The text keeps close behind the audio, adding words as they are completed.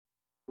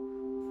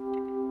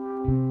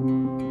Welcome.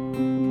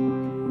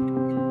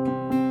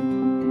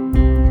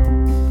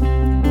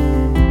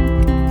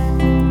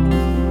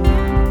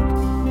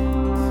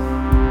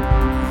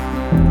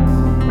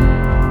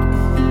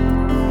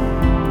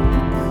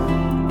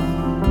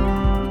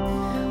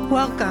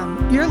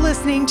 You're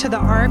listening to the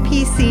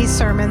RPC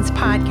Sermons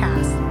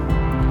podcast.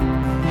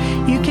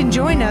 You can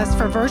join us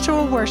for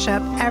virtual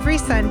worship every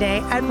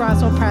Sunday at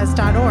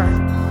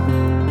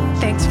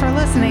roswellpres.org. Thanks for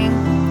listening.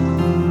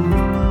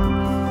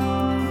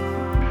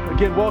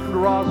 Again, welcome to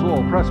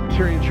Roswell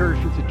Presbyterian Church.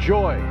 It's a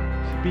joy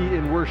to be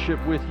in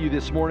worship with you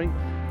this morning.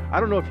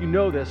 I don't know if you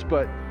know this,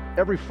 but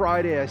every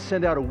Friday I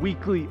send out a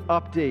weekly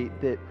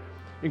update that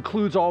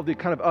includes all the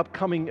kind of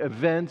upcoming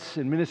events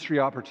and ministry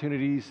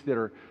opportunities that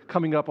are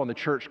coming up on the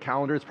church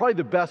calendar. It's probably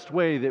the best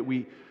way that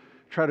we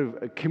try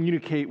to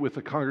communicate with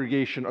the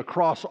congregation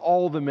across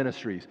all the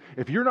ministries.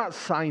 If you're not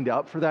signed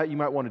up for that, you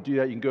might want to do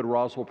that. You can go to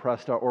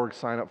roswellpress.org,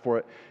 sign up for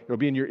it. It'll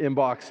be in your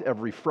inbox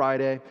every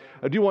Friday.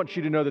 I do want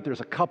you to know that there's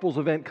a couples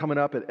event coming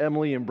up at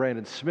Emily and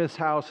Brandon Smith's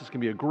house. It's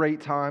going to be a great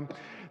time.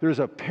 There's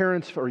a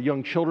parents or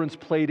young children's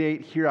play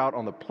date here out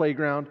on the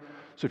playground.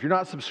 So if you're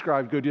not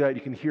subscribed, go do that. You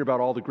can hear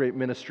about all the great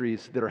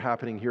ministries that are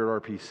happening here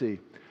at RPC.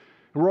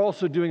 And we're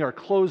also doing our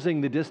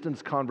Closing the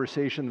Distance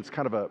conversation. It's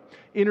kind of an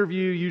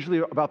interview, usually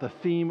about the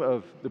theme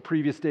of the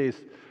previous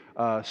day's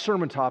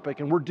sermon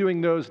topic. And we're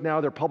doing those now.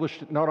 They're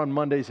published not on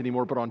Mondays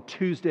anymore, but on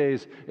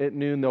Tuesdays at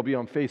noon. They'll be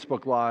on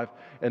Facebook Live,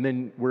 and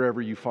then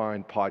wherever you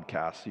find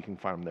podcasts, you can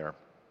find them there.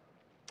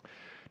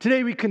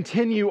 Today we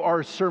continue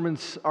our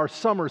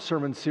summer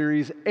sermon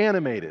series,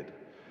 Animated.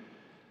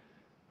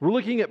 We're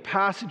looking at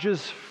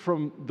passages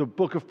from the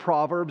book of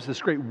Proverbs,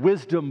 this great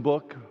wisdom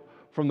book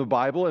from the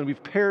Bible, and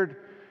we've paired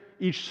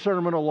each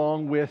sermon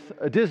along with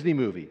a Disney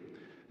movie.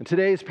 And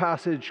today's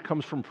passage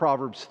comes from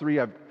Proverbs 3.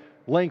 I've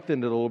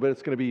lengthened it a little bit.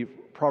 It's going to be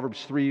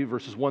Proverbs 3,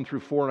 verses 1 through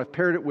 4, and I've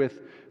paired it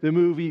with the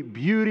movie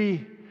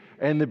Beauty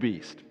and the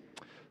Beast.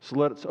 So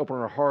let's open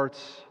our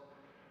hearts,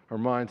 our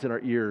minds, and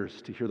our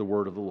ears to hear the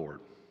word of the Lord.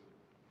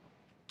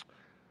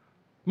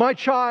 My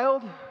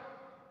child,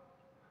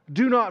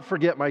 do not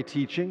forget my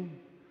teaching,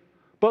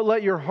 but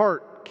let your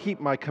heart keep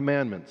my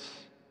commandments.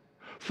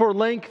 For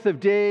length of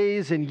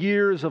days and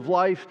years of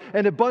life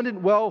and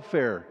abundant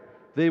welfare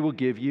they will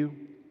give you.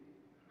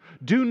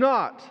 Do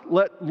not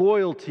let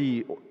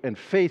loyalty and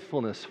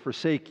faithfulness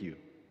forsake you.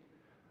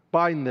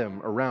 Bind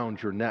them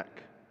around your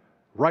neck.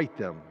 Write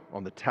them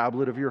on the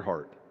tablet of your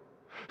heart.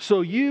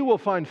 So you will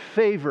find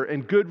favor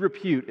and good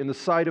repute in the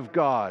sight of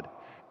God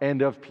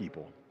and of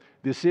people.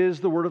 This is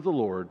the word of the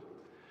Lord.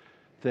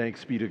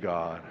 Thanks be to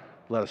God.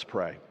 Let us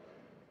pray.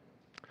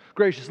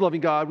 Gracious, loving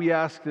God, we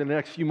ask in the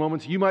next few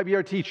moments you might be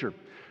our teacher,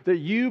 that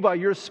you, by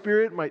your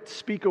Spirit, might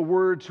speak a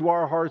word to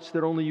our hearts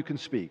that only you can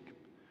speak.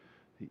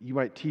 That you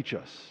might teach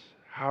us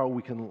how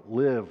we can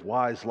live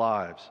wise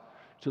lives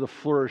to the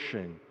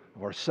flourishing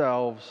of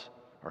ourselves,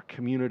 our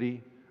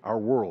community, our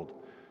world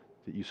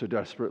that you so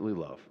desperately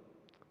love.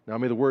 Now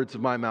may the words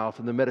of my mouth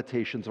and the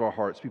meditations of our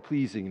hearts be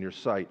pleasing in your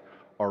sight,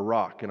 our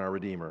rock and our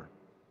Redeemer.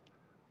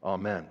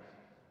 Amen.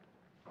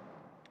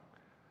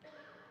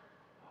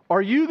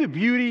 Are you the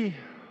beauty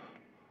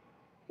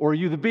or are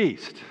you the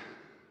beast?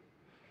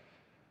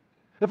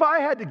 If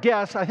I had to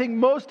guess, I think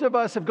most of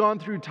us have gone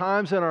through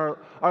times in our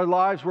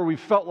lives where we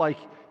felt like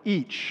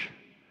each.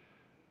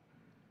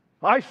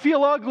 I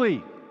feel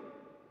ugly.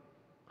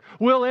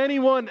 Will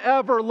anyone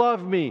ever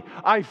love me?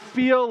 I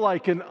feel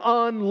like an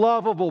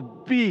unlovable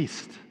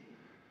beast.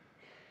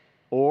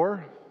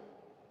 Or,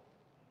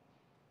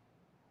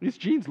 these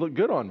jeans look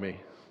good on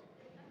me.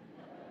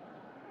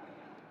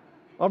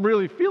 I'm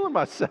really feeling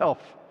myself.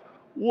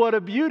 What a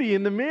beauty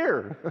in the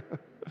mirror.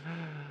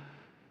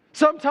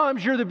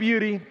 Sometimes you're the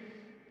beauty,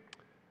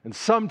 and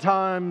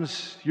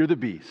sometimes you're the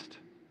beast.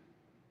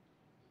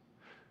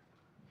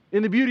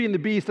 In the Beauty and the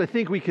Beast, I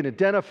think we can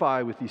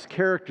identify with these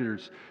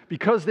characters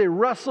because they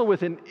wrestle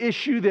with an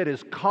issue that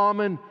is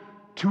common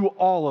to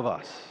all of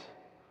us.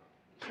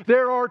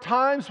 There are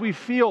times we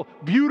feel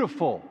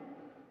beautiful,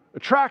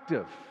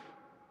 attractive.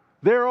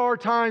 There are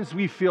times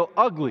we feel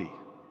ugly,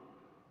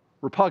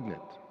 repugnant.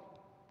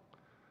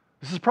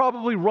 This is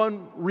probably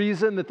one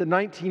reason that the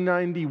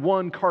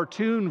 1991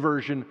 cartoon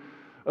version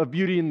of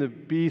Beauty and the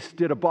Beast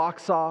did a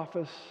box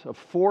office of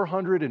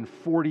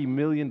 $440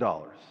 million.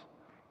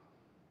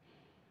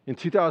 In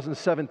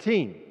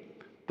 2017,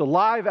 the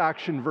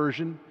live-action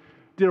version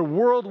did a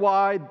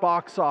worldwide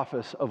box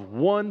office of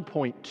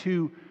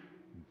 $1.2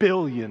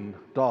 billion.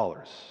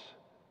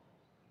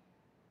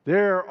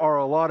 There are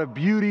a lot of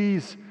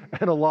beauties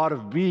and a lot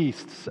of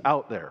beasts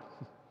out there.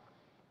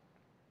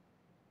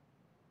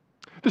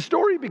 The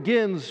story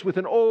begins with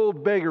an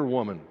old beggar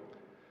woman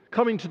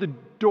coming to the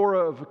door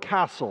of a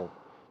castle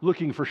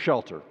looking for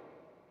shelter.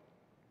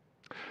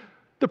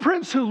 The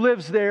prince who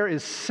lives there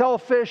is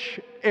selfish,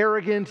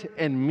 arrogant,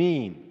 and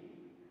mean.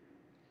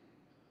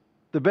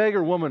 The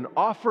beggar woman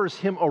offers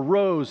him a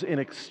rose in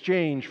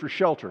exchange for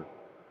shelter.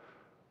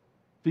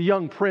 The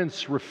young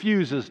prince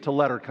refuses to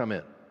let her come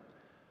in.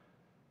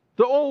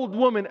 The old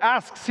woman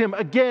asks him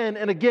again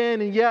and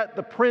again, and yet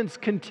the prince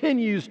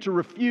continues to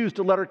refuse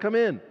to let her come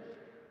in.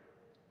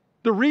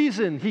 The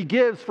reason he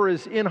gives for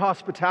his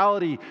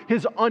inhospitality,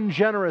 his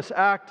ungenerous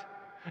act,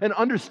 and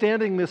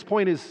understanding this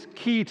point is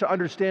key to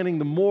understanding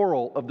the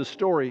moral of the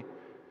story,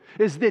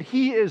 is that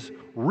he is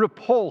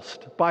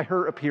repulsed by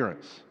her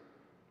appearance.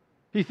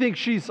 He thinks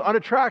she's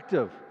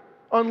unattractive,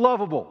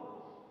 unlovable.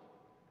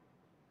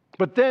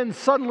 But then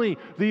suddenly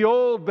the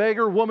old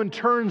beggar woman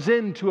turns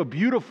into a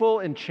beautiful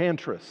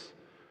enchantress.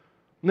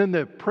 And then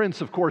the prince,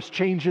 of course,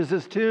 changes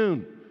his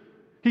tune.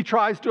 He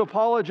tries to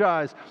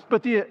apologize,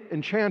 but the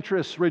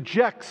enchantress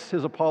rejects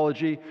his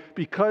apology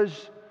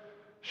because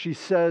she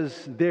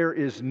says there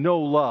is no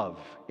love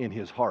in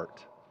his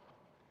heart.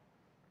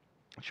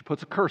 She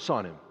puts a curse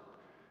on him,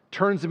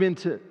 turns him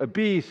into a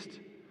beast,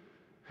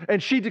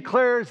 and she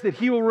declares that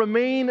he will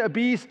remain a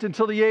beast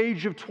until the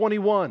age of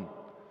 21,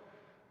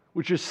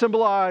 which is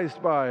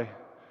symbolized by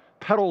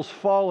petals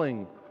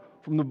falling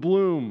from the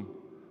bloom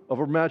of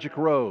a magic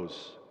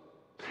rose.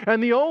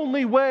 And the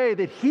only way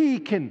that he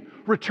can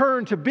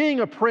return to being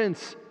a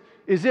prince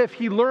is if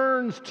he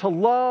learns to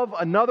love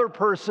another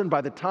person by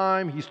the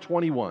time he's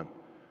 21.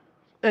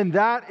 And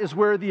that is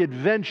where the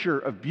adventure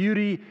of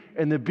Beauty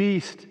and the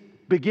Beast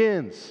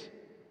begins.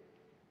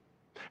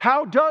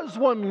 How does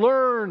one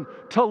learn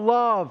to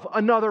love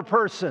another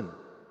person?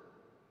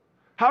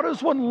 How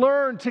does one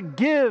learn to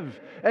give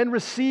and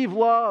receive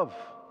love?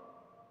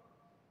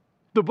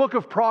 The book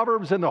of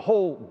Proverbs, and the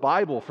whole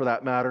Bible for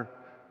that matter,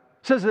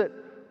 says that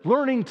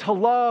learning to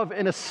love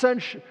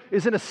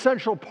is an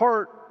essential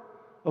part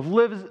of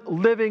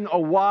living a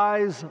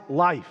wise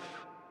life.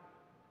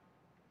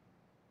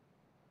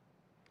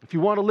 If you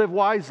want to live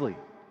wisely,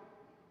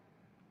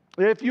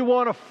 if you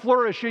want to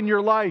flourish in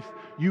your life,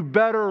 you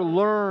better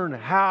learn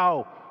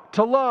how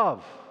to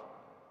love.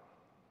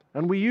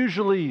 And we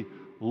usually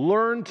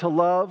learn to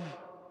love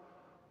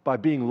by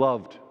being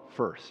loved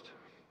first.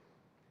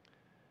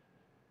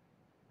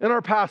 In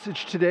our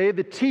passage today,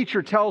 the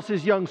teacher tells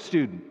his young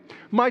student,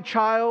 "My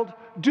child,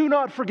 do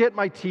not forget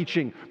my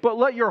teaching, but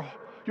let your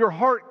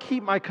heart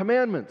keep my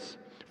commandments.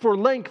 For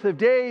length of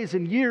days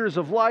and years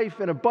of life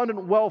and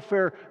abundant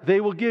welfare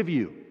they will give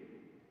you."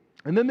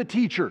 And then the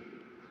teacher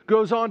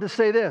goes on to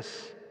say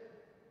this,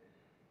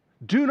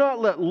 "Do not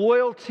let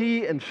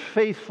loyalty and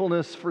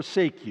faithfulness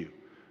forsake you."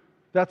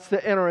 That's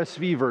the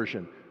NRSV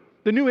version.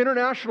 The New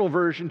International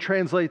Version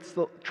translates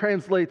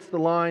the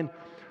line,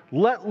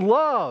 "Let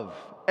love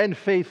and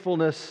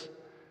faithfulness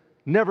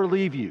never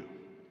leave you."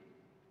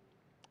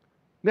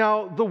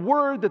 Now, the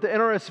word that the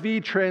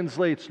NRSV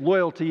translates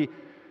loyalty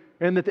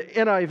and that the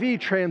NIV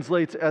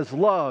translates as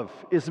love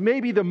is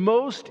maybe the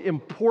most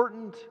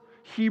important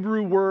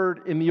Hebrew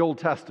word in the Old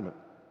Testament.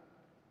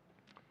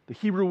 The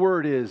Hebrew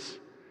word is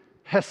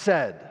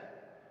hesed.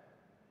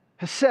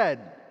 Hesed.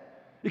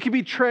 It can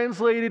be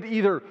translated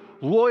either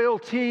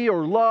loyalty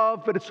or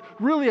love, but it's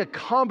really a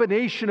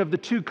combination of the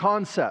two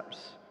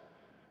concepts.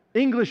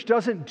 English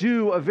doesn't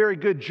do a very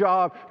good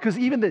job because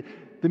even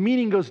the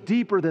meaning goes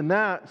deeper than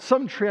that.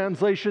 Some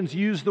translations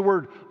use the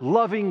word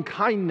loving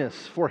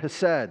kindness for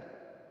hesed.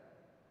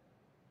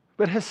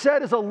 But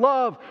hesed is a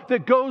love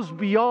that goes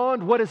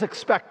beyond what is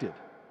expected.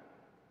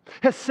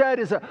 Hesed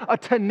is a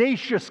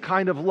tenacious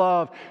kind of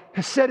love.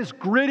 Hesed is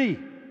gritty.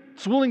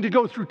 It's willing to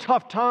go through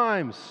tough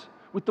times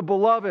with the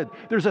beloved.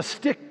 There's a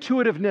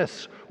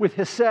stick-to-itiveness with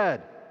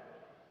hesed.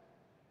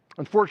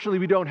 Unfortunately,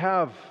 we don't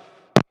have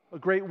a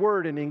great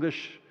word in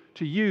English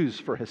to use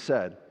for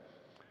hesed.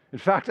 In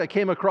fact, I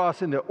came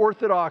across in the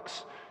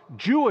Orthodox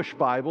Jewish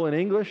Bible in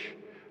English,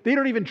 they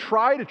don't even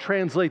try to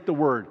translate the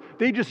word.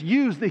 They just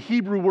use the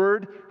Hebrew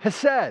word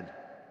hesed,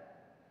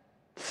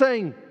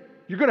 saying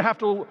you're going to have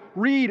to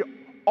read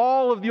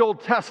all of the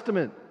Old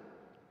Testament,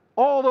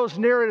 all those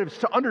narratives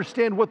to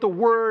understand what the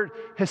word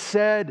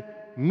hesed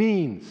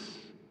means.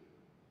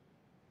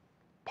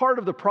 Part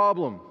of the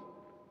problem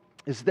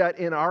is that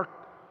in our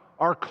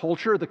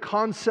culture, the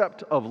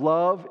concept of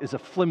love is a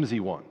flimsy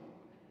one.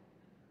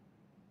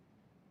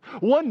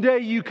 One day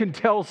you can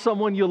tell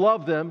someone you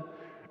love them,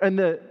 and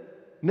the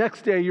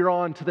next day you're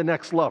on to the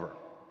next lover.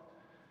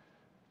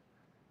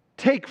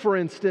 Take, for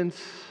instance,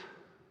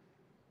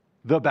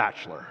 The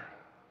Bachelor.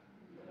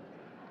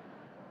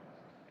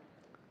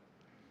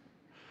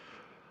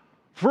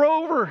 For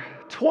over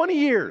 20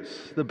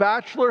 years, The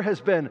Bachelor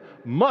has been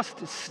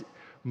must-see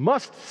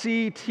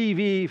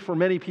TV for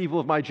many people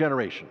of my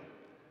generation.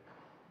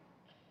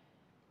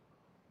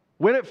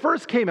 When it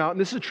first came out, and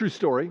this is a true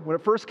story, when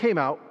it first came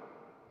out,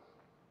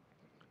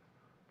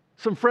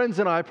 some friends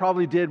and I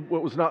probably did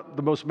what was not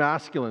the most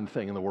masculine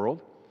thing in the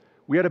world.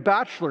 We had a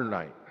bachelor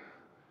night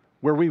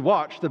where we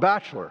watched The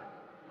Bachelor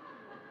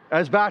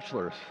as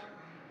bachelors.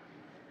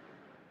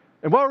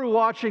 And while we were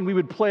watching, we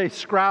would play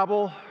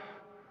Scrabble,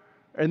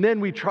 and then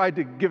we tried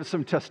to give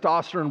some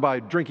testosterone by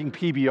drinking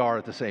PBR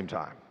at the same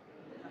time.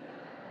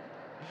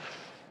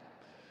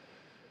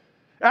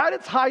 At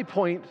its high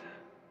point,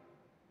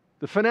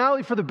 the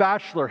finale for The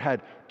Bachelor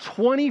had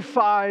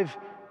 25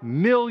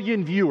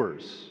 million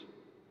viewers.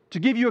 To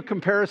give you a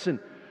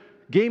comparison,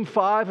 Game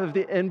 5 of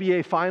the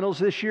NBA Finals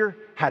this year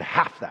had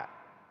half that.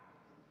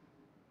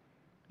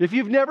 If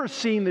you've never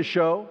seen the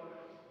show,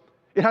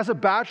 it has a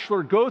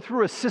bachelor go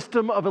through a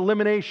system of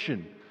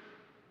elimination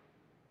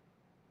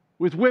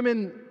with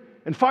women,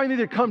 and finally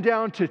they come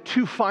down to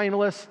 2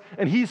 finalists,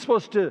 and he's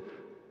supposed to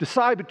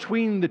decide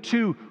between the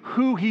 2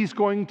 who he's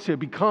going to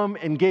become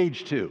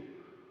engaged to,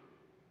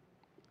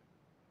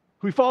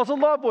 who he falls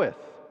in love with.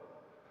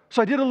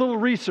 So I did a little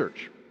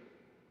research.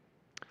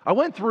 I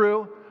went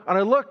through and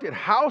I looked at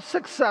how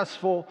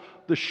successful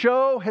the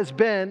show has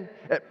been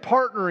at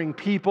partnering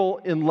people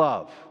in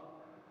love.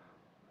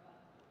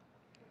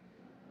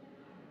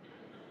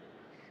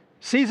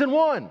 Season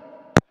 1,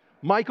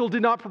 Michael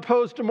did not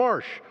propose to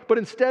Marsh, but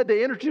instead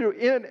they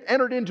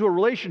entered into a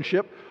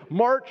relationship.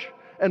 Marsh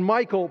and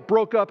Michael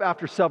broke up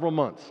after several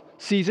months.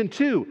 Season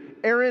 2,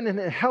 Aaron and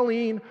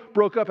Helene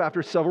broke up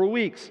after several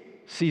weeks.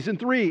 Season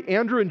 3,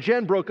 Andrew and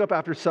Jen broke up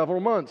after several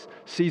months.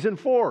 Season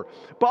 4,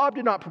 Bob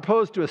did not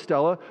propose to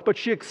Estella, but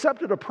she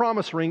accepted a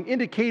promise ring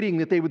indicating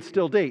that they would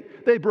still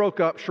date. They broke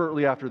up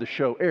shortly after the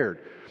show aired.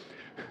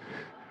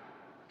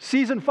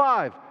 Season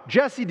 5,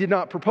 Jesse did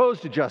not propose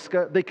to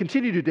Jessica. They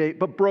continued to date,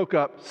 but broke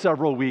up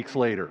several weeks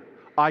later.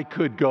 I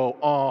could go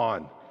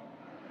on.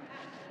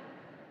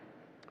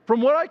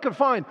 From what I could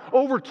find,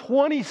 over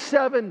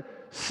 27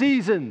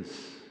 seasons,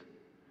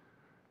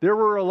 there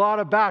were a lot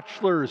of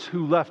bachelors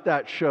who left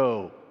that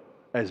show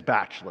as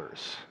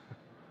bachelors.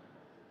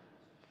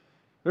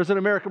 There's an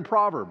American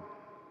proverb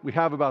we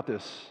have about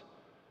this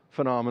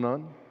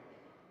phenomenon.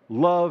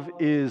 Love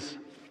is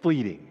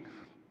fleeting.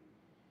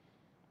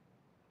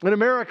 In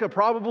America,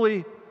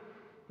 probably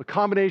a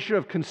combination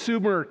of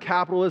consumer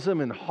capitalism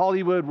and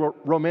Hollywood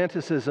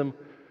romanticism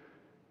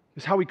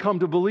is how we come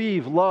to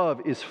believe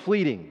love is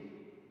fleeting.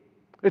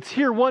 It's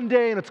here one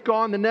day and it's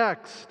gone the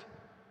next.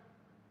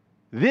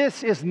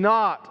 This is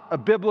not a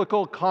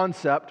biblical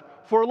concept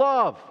for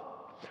love.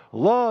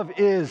 Love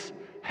is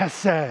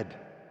hesed.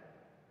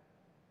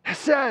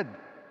 Hesed.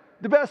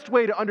 The best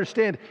way to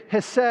understand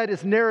hesed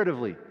is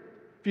narratively.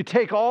 If you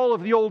take all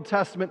of the Old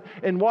Testament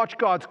and watch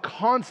God's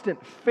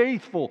constant,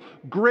 faithful,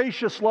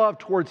 gracious love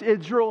towards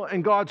Israel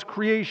and God's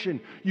creation,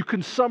 you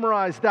can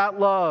summarize that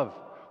love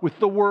with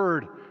the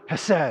word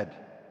hesed.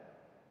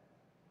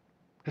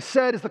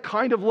 Hesed is the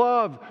kind of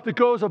love that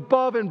goes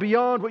above and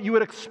beyond what you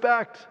would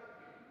expect.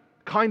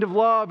 Kind of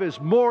love is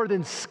more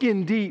than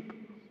skin deep.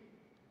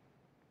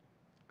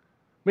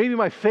 Maybe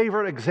my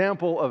favorite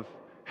example of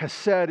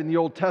hesed in the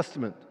Old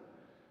Testament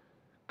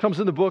comes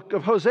in the book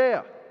of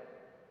Hosea.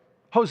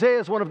 Hosea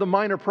is one of the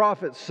minor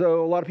prophets,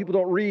 so a lot of people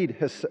don't read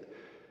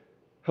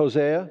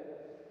Hosea.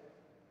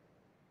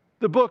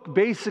 The book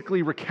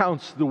basically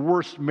recounts the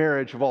worst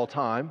marriage of all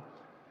time.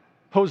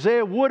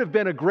 Hosea would have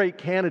been a great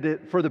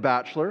candidate for The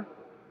Bachelor.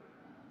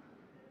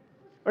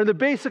 And the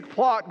basic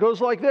plot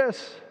goes like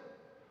this.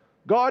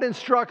 God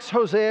instructs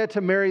Hosea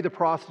to marry the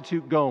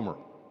prostitute Gomer.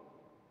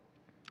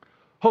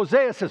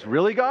 Hosea says,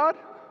 "Really, God?"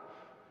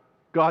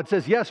 God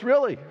says, "Yes,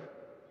 really."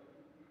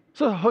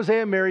 So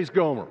Hosea marries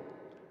Gomer.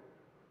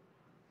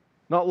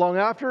 Not long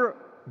after,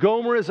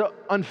 Gomer is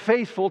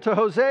unfaithful to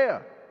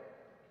Hosea.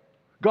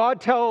 God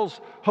tells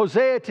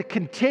Hosea to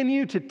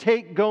continue to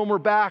take Gomer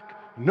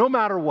back no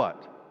matter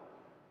what.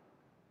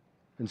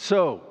 And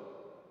so,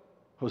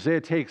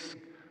 Hosea takes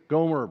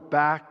Gomer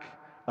back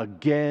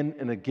again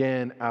and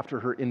again after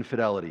her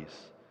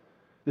infidelities.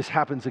 This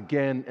happens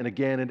again and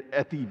again, and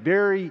at the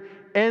very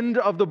end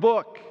of the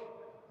book,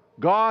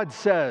 God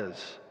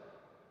says,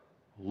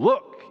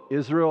 "Look,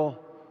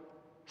 Israel,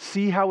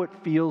 see how it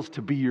feels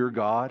to be your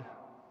God?"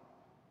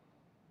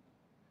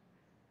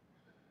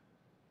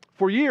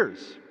 For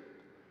years,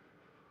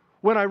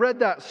 when I read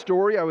that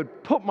story, I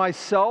would put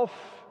myself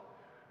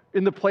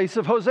in the place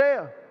of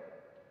Hosea.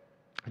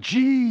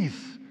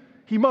 Geez,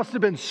 he must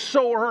have been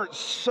so hurt,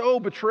 so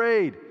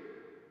betrayed.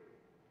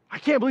 I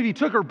can't believe he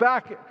took her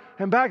back.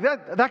 And back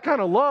that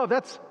kind of love,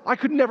 I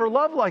could never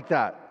love like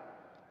that.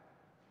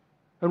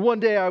 And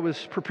one day I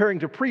was preparing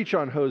to preach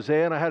on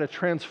Hosea, and I had a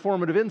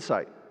transformative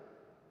insight.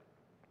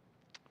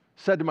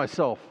 Said to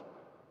myself,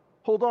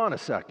 hold on a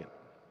second.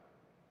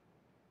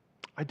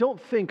 I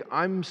don't think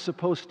I'm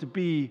supposed to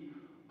be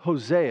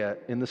Hosea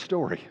in the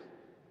story.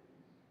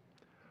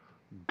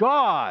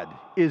 God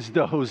is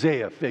the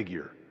Hosea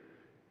figure.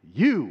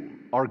 You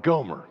are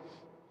Gomer.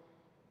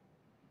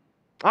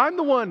 I'm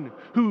the one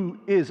who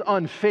is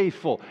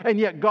unfaithful, and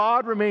yet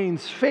God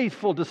remains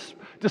faithful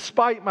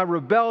despite my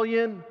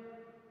rebellion,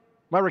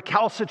 my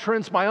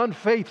recalcitrance, my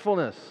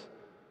unfaithfulness.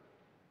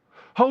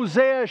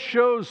 Hosea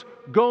shows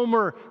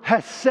Gomer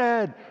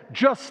hesed,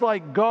 just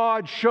like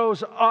God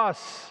shows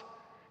us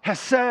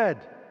hesed,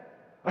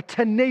 a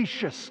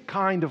tenacious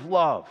kind of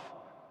love.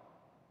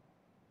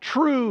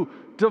 True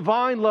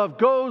divine love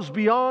goes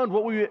beyond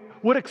what we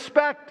would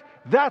expect.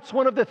 That's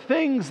one of the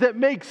things that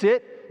makes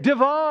it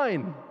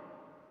divine.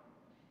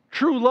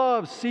 True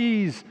love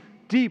sees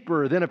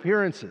deeper than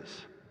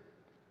appearances.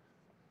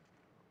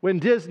 When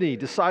Disney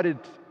decided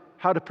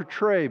how to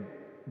portray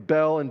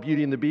Belle in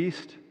Beauty and the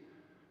Beast,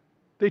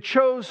 they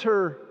chose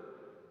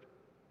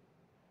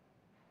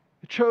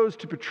chose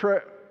to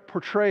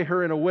portray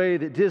her in a way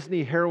that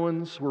Disney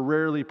heroines were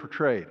rarely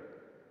portrayed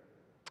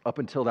up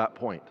until that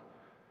point.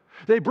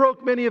 They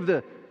broke many of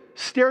the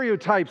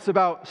stereotypes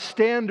about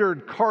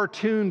standard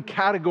cartoon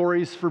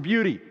categories for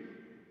beauty.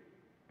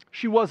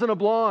 She wasn't a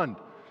blonde.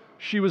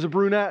 She was a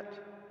brunette.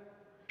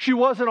 She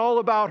wasn't all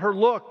about her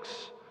looks.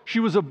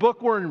 She was a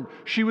bookworm.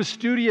 She was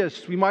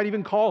studious. We might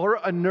even call her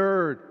a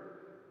nerd.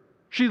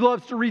 She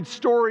loves to read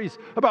stories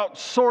about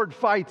sword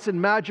fights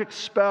and magic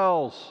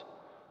spells,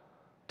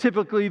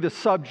 typically the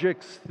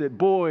subjects that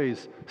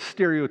boys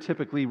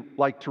stereotypically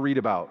like to read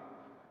about.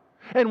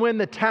 And when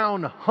the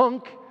town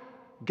hunk,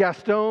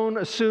 Gaston,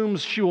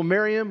 assumes she will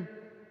marry him,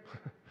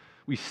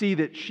 we see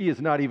that she is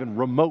not even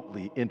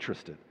remotely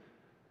interested.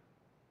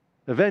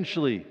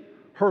 Eventually,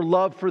 her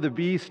love for the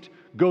beast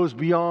goes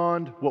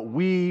beyond what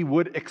we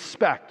would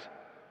expect.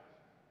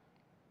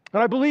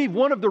 And I believe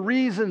one of the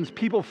reasons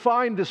people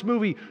find this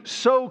movie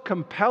so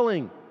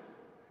compelling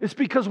is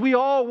because we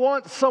all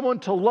want someone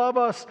to love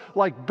us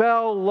like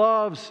Belle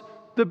loves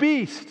the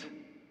beast.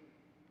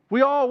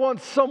 We all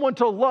want someone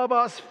to love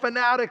us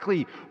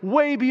fanatically,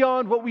 way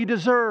beyond what we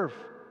deserve.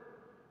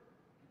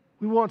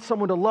 We want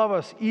someone to love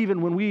us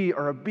even when we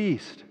are a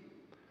beast.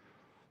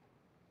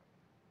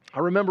 I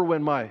remember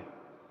when my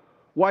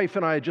wife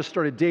and I had just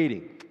started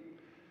dating.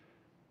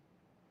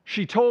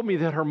 She told me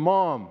that her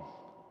mom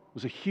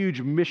was a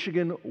huge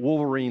Michigan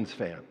Wolverines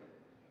fan.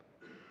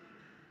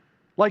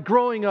 Like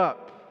growing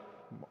up,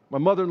 my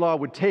mother-in-law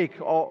would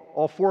take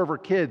all four of her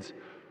kids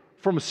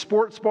from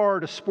sports bar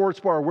to sports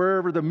bar,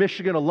 wherever the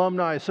Michigan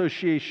Alumni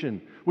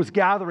Association was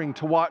gathering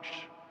to watch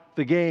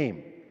the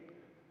game.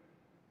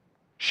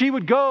 She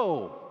would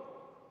go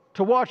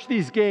to watch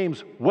these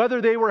games,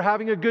 whether they were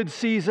having a good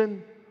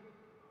season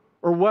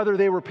or whether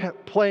they were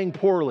playing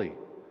poorly.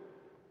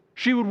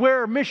 She would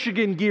wear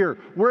Michigan gear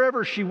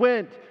wherever she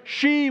went.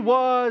 She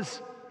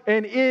was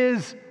and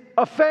is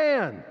a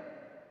fan.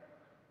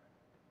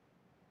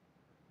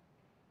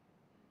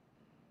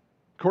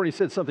 Courtney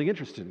said something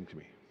interesting to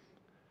me.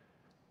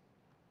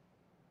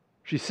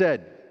 She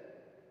said,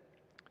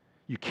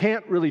 "You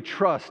can't really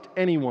trust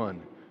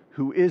anyone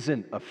who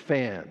isn't a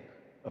fan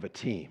of a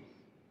team.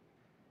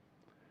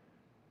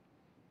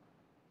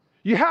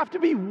 You have to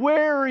be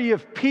wary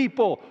of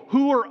people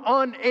who are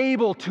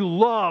unable to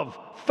love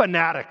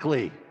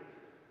fanatically,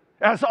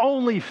 as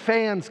only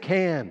fans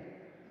can.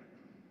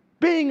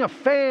 Being a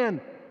fan,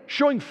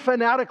 showing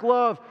fanatic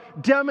love,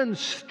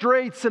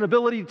 demonstrates an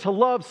ability to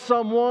love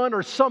someone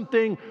or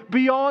something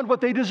beyond what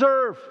they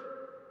deserve."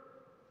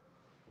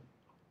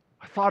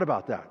 I thought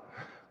about that.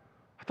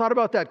 I thought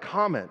about that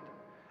comment.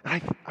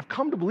 And I've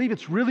come to believe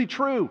it's really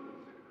true.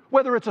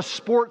 Whether it's a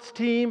sports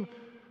team,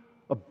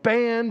 a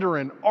band, or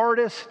an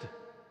artist,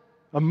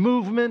 a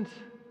movement,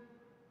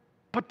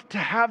 but to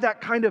have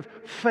that kind of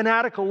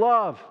fanatical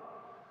love,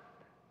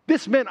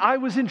 this meant I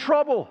was in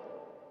trouble.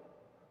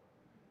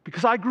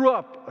 Because I grew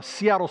up a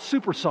Seattle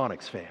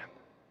Supersonics fan.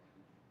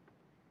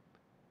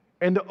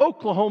 And the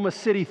Oklahoma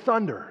City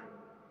Thunder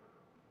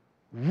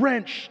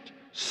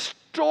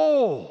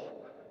stole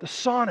the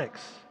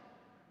Sonics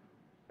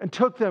and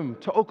took them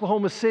to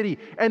Oklahoma City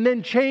and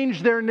then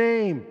changed their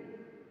name.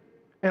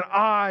 And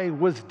I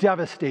was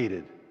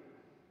devastated.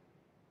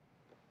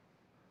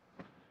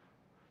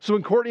 So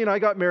when Courtney and I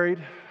got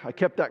married, I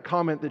kept that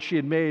comment that she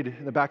had made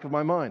in the back of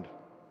my mind.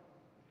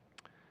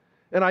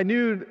 And I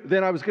knew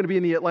then I was going to be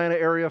in the Atlanta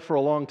area for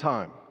a long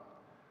time.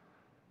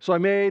 So I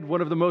made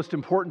one of the most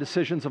important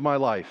decisions of my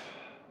life.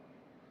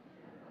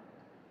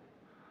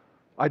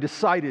 I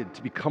decided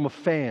to become a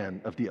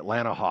fan of the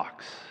Atlanta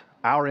Hawks,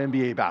 our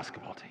NBA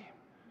basketball team.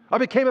 I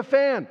became a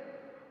fan.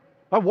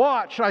 I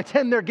watch, I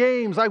attend their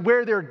games, I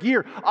wear their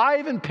gear. I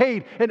even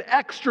paid an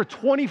extra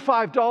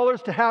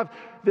 $25 to have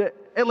the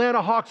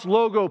Atlanta Hawks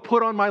logo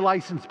put on my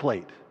license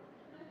plate.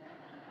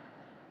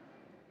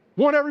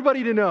 Want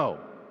everybody to know.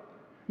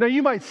 Now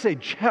you might say,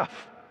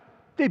 "Jeff,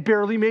 they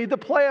barely made the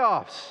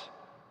playoffs.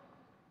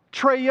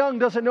 Trae Young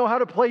doesn't know how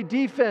to play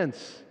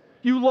defense.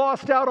 You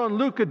lost out on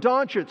Luka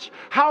Doncic.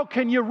 How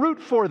can you root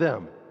for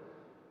them?"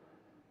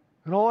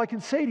 And all I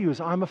can say to you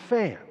is I'm a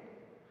fan.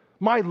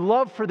 My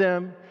love for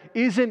them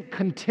isn't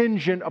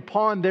contingent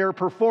upon their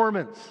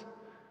performance.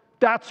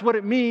 That's what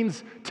it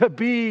means to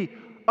be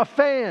a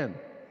fan.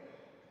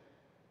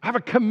 I have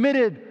a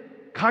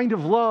committed kind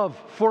of love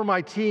for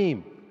my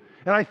team.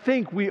 And I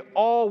think we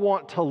all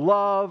want to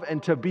love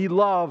and to be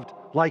loved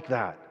like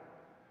that.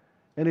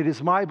 And it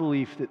is my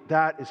belief that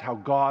that is how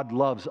God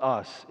loves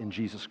us in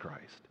Jesus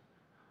Christ.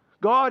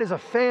 God is a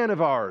fan of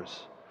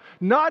ours,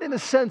 not in the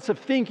sense of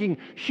thinking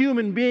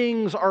human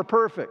beings are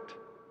perfect.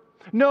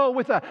 No,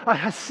 with a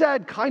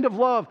hesed kind of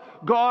love,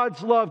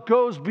 God's love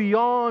goes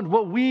beyond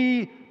what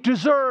we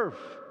deserve.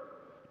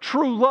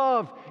 True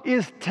love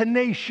is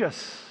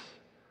tenacious.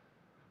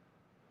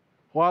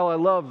 While I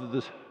love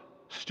the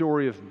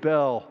story of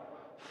Belle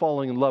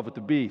falling in love with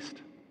the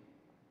beast,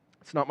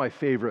 it's not my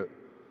favorite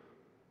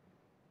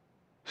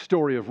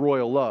story of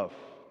royal love.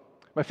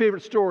 My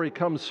favorite story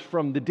comes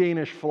from the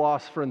Danish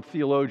philosopher and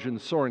theologian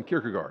Søren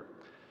Kierkegaard.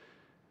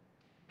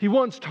 He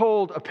once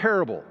told a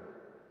parable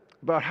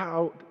about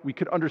how we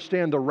could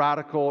understand the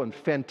radical and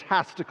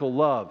fantastical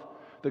love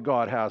that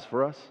God has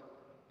for us.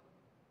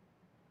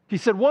 He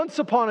said, once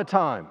upon a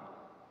time,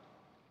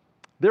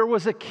 there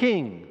was a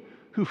king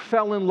who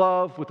fell in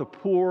love with a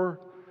poor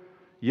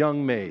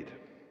young maid.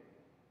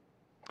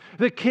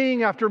 The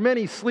king, after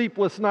many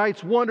sleepless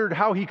nights, wondered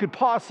how he could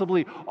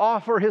possibly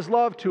offer his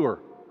love to her,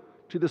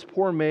 to this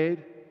poor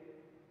maid,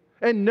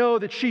 and know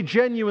that she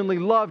genuinely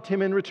loved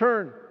him in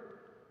return.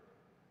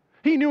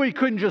 He knew he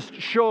couldn't just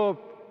show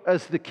up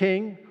as the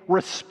king,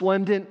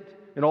 resplendent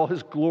in all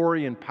his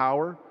glory and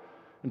power,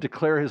 and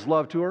declare his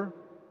love to her.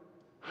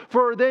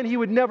 For then he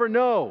would never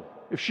know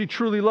if she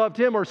truly loved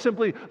him or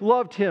simply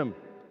loved him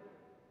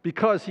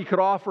because he could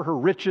offer her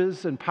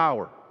riches and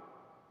power.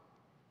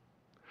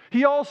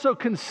 He also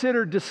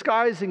considered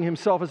disguising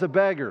himself as a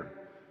beggar,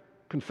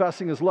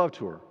 confessing his love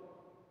to her.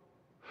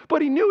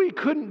 But he knew he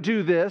couldn't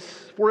do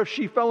this, for if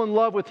she fell in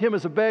love with him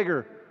as a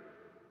beggar,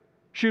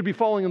 she would be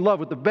falling in love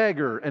with the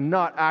beggar and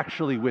not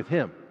actually with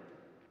him.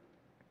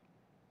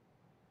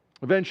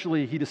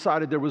 Eventually, he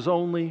decided there was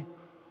only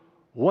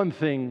one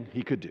thing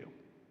he could do.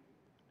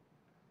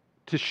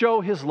 To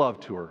show his love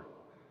to her,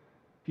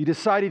 he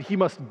decided he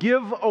must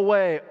give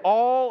away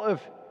all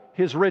of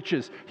his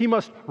riches. He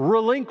must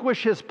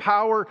relinquish his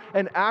power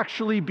and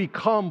actually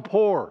become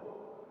poor.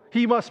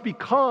 He must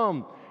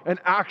become an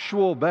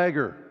actual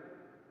beggar.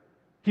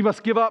 He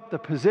must give up the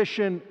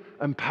position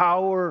and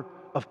power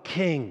of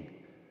king.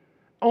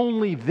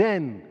 Only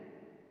then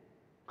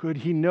could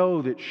he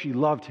know that she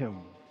loved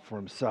him for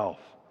himself.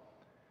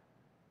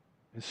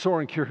 And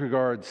Soren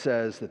Kierkegaard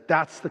says that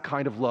that's the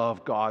kind of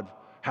love God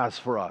has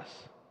for us.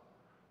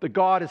 That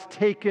God has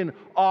taken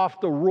off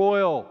the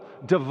royal,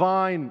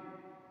 divine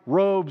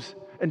robes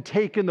and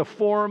taken the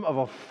form of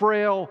a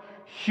frail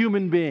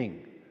human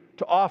being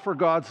to offer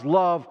God's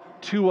love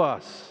to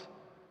us.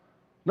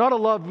 Not a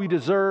love we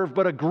deserve,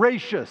 but a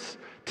gracious,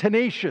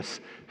 tenacious,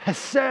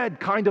 hesed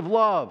kind of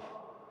love.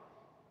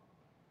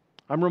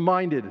 I'm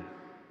reminded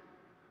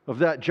of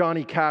that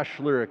Johnny Cash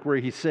lyric where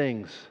he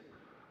sings,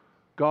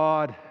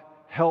 "God,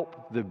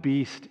 help the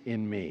beast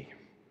in me."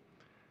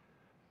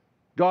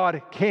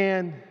 God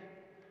can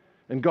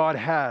and God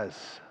has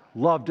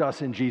loved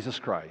us in Jesus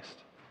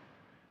Christ.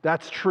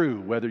 That's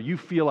true whether you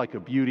feel like a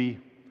beauty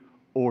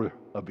or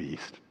a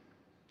beast.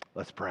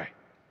 Let's pray.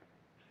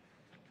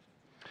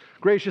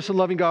 Gracious and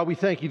loving God, we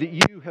thank you that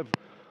you have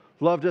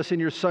loved us in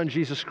your Son,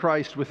 Jesus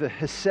Christ, with a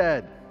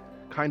hesed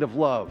kind of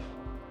love.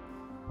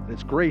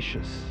 That's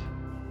gracious,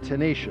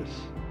 tenacious.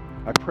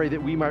 I pray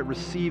that we might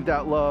receive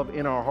that love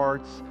in our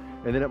hearts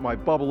and that it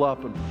might bubble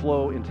up and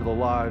flow into the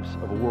lives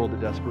of a world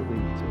that desperately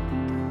needs it.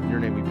 In your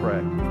name we pray.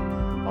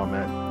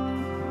 Amen.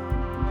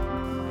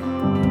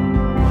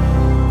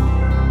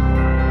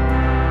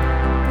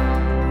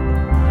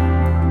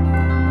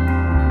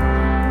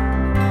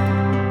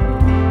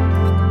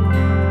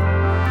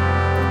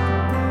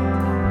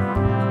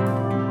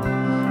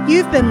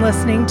 You've been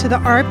listening to the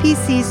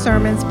RPC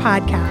Sermons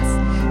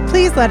podcast.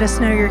 Please let us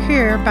know you're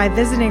here by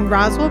visiting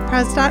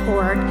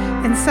roswellpress.org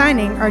and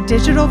signing our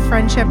digital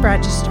friendship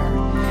register.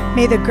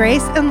 May the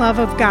grace and love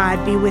of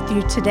God be with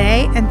you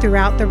today and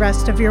throughout the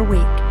rest of your week.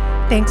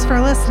 Thanks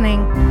for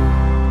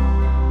listening.